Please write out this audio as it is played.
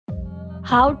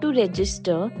How to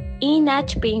register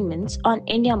E-NACH payments on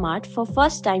IndiaMART for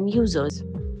first-time users.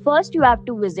 First, you have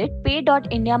to visit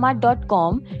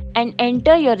pay.indiamart.com and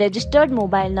enter your registered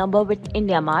mobile number with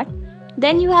IndiaMART.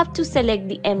 Then you have to select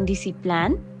the MDC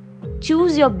plan,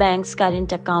 choose your bank's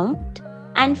current account,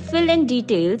 and fill in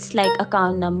details like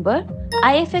account number,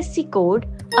 IFSC code,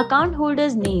 account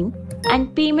holder's name,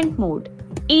 and payment mode,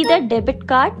 either debit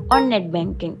card or net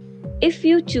banking. If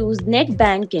you choose net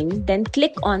banking, then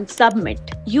click on Submit.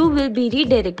 You will be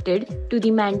redirected to the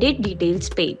mandate details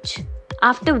page.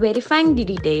 After verifying the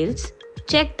details,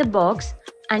 check the box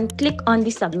and click on the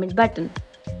Submit button.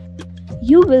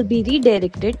 You will be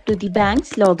redirected to the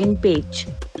bank's login page.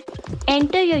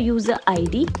 Enter your user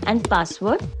ID and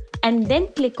password and then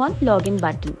click on Login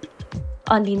button.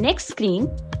 On the next screen,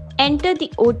 enter the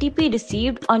OTP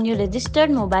received on your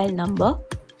registered mobile number.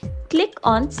 Click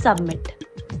on Submit.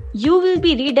 You will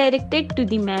be redirected to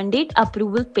the mandate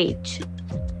approval page.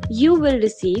 You will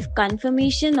receive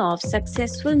confirmation of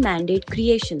successful mandate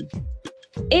creation.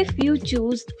 If you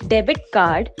choose debit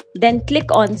card, then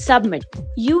click on Submit.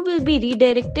 You will be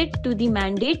redirected to the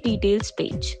mandate details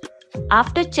page.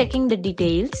 After checking the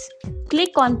details,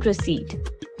 click on Proceed.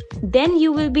 Then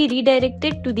you will be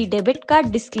redirected to the debit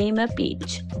card disclaimer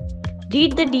page.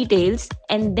 Read the details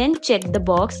and then check the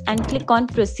box and click on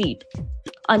Proceed.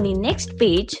 On the next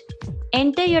page,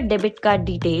 enter your debit card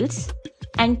details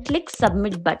and click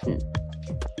Submit button.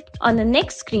 On the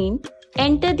next screen,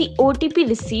 enter the OTP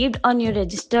received on your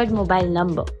registered mobile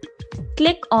number.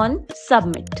 Click on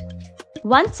Submit.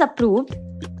 Once approved,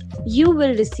 you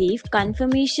will receive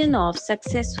confirmation of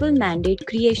successful mandate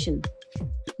creation.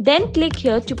 Then click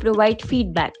here to provide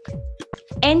feedback.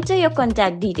 Enter your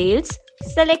contact details,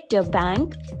 select your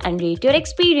bank, and rate your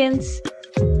experience.